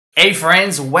Hey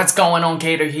friends, what's going on?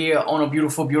 Kater here on a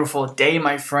beautiful day,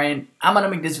 my friend. I'm gonna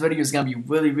make this video. It's gonna be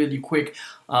really quick.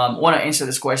 Want to answer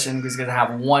this question because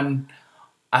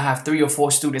I have 3 or 4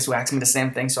 students who asked me the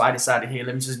same thing, so I decided, hey,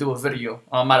 let me just do a video.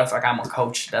 Matter of fact, I'm a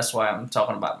coach. That's why I'm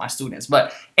talking about my students.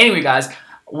 But anyway, guys,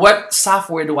 what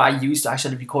software do I use to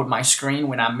actually record my screen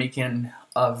when I'm making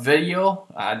a video?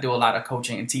 I do a lot of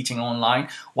coaching and teaching online.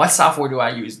 What software do I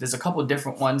use? There's a couple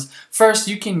different ones. First,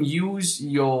 you can use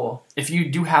if you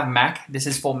do have Mac. This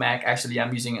is for Mac. Actually,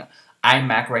 I'm using an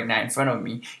iMac right now in front of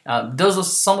me.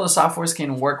 Some of the softwares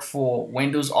can work for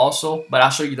Windows also, but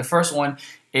I'll show you. The first one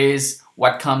is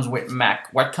what comes with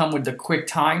Mac. What comes with the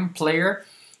QuickTime player.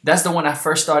 That's the one I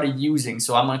first started using.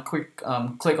 So I'm gonna click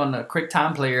on the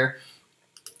QuickTime player,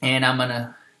 and I'm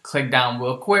gonna click down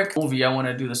real quick. Movie, I want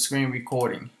to do the screen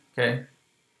recording. Okay.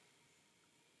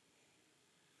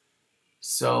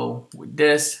 So with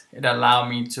this, it allowed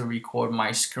me to record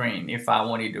my screen if I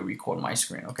wanted to record my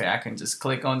screen. Okay, I can just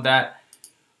click on that.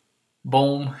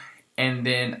 Boom. And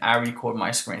then I record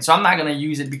my screen. So I'm not going to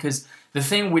use it because the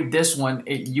thing with this one,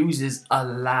 it uses a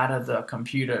lot of the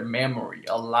computer memory,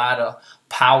 a lot of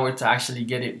power to actually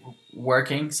get it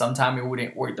working. Sometimes it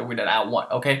wouldn't work the way that I want.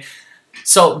 Okay.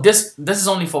 So this is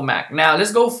only for Mac. Now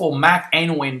let's go for Mac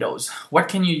and Windows. What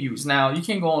can you use? Now you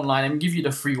can go online and give you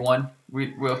the free one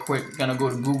real quick. We're gonna go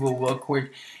to Google real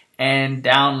quick and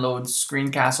download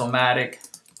Screencast-O-Matic.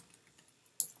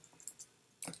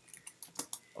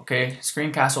 Okay,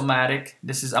 Screencast-O-Matic.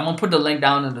 I'm gonna put the link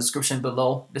down in the description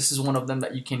below. This is one of them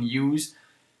that you can use,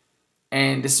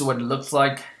 and this is what it looks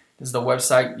like. This is the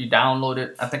website. You download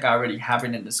it. I think I already have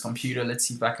it in this computer. Let's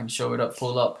see if I can show it up.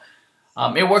 Pull up.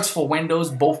 It works for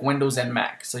Windows, both Windows and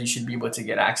Mac, so you should be able to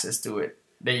get access to it.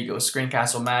 There you go,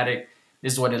 Screencast-O-Matic.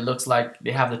 This is what it looks like.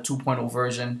 They have the 2.0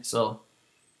 version, so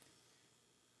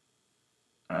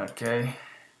okay.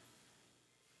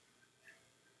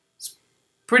 It's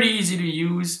pretty easy to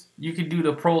use. You can do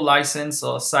the pro license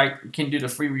or site. You can do the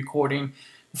free recording.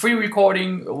 Free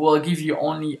recording will give you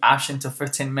only option to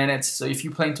 15 minutes. So if you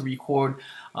plan to record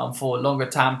for a longer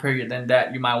time period than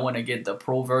that, you might want to get the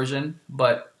pro version,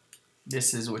 but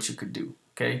this is what you could do.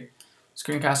 Okay,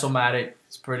 Screencast-O-Matic,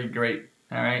 it's pretty great.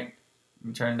 All right, let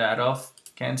me turn that off.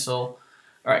 Cancel.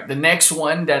 All right, the next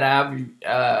one that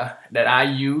I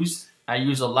use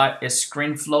a lot is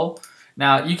ScreenFlow.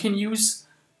 Now you can use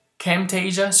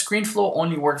Camtasia. ScreenFlow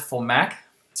only works for Mac.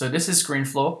 So this is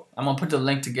ScreenFlow. I'm gonna put the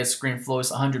link to get ScreenFlow.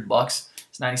 It's $100.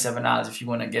 It's $97 if you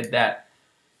want to get that.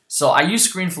 So I use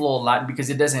ScreenFlow a lot because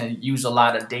it doesn't use a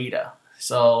lot of data.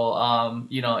 So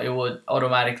you know, it would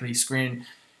automatically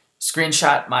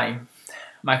screenshot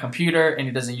my computer, and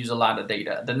it doesn't use a lot of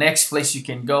data. The next place you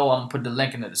can go, I'm gonna put the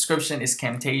link in the description, is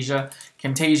Camtasia.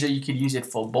 Camtasia, you could use it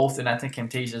for both, and I think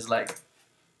Camtasia is like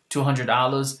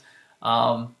 $200.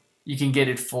 You can get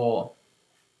it for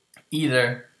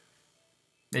either.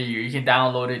 There you can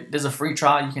download it. There's a free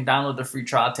trial. You can download the free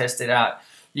trial, test it out.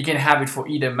 You can have it for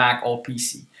either Mac or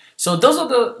PC. So those are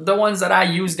the ones that I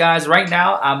use, guys. Right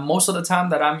now, most of the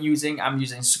time that I'm using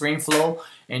ScreenFlow,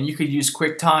 and you could use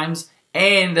QuickTimes.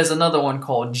 And there's another one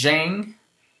called Jang.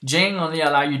 Jang only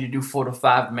allow you to do 4 to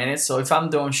 5 minutes. So if I'm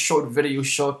doing short video,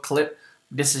 short clip,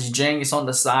 this is Jang. It's on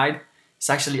the side. It's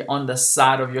actually on the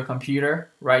side of your computer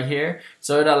right here.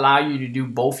 So it allow you to do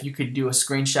both. You could do a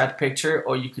screenshot picture,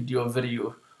 or you could do a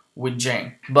video with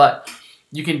Jang. But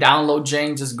you can download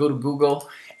Jang. Just go to Google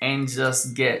and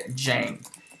just get Jang.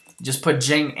 Just put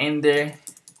Jang in there,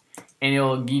 and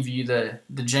it'll give you the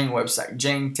Jang website.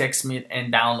 Jang, text me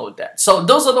and download that. So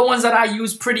those are the ones that I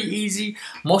use. Pretty easy.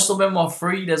 Most of them are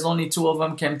free. There's only 2 of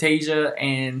them, Camtasia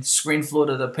and ScreenFlow,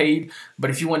 that are paid.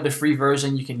 But if you want the free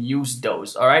version, you can use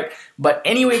those. All right. But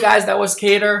anyway, guys, that was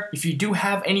Kater. If you do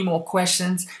have any more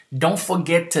questions, don't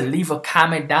forget to leave a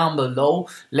comment down below.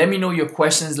 Let me know your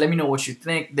questions. Let me know what you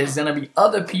think. There's gonna be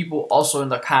other people also in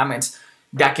the comments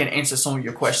that can answer some of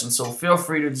your questions. So feel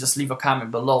free to just leave a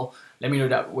comment below. Let me know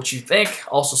what you think.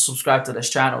 Also subscribe to this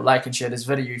channel, like and share this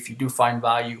video if you do find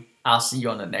value. I'll see you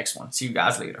on the next one. See you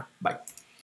guys later. Bye.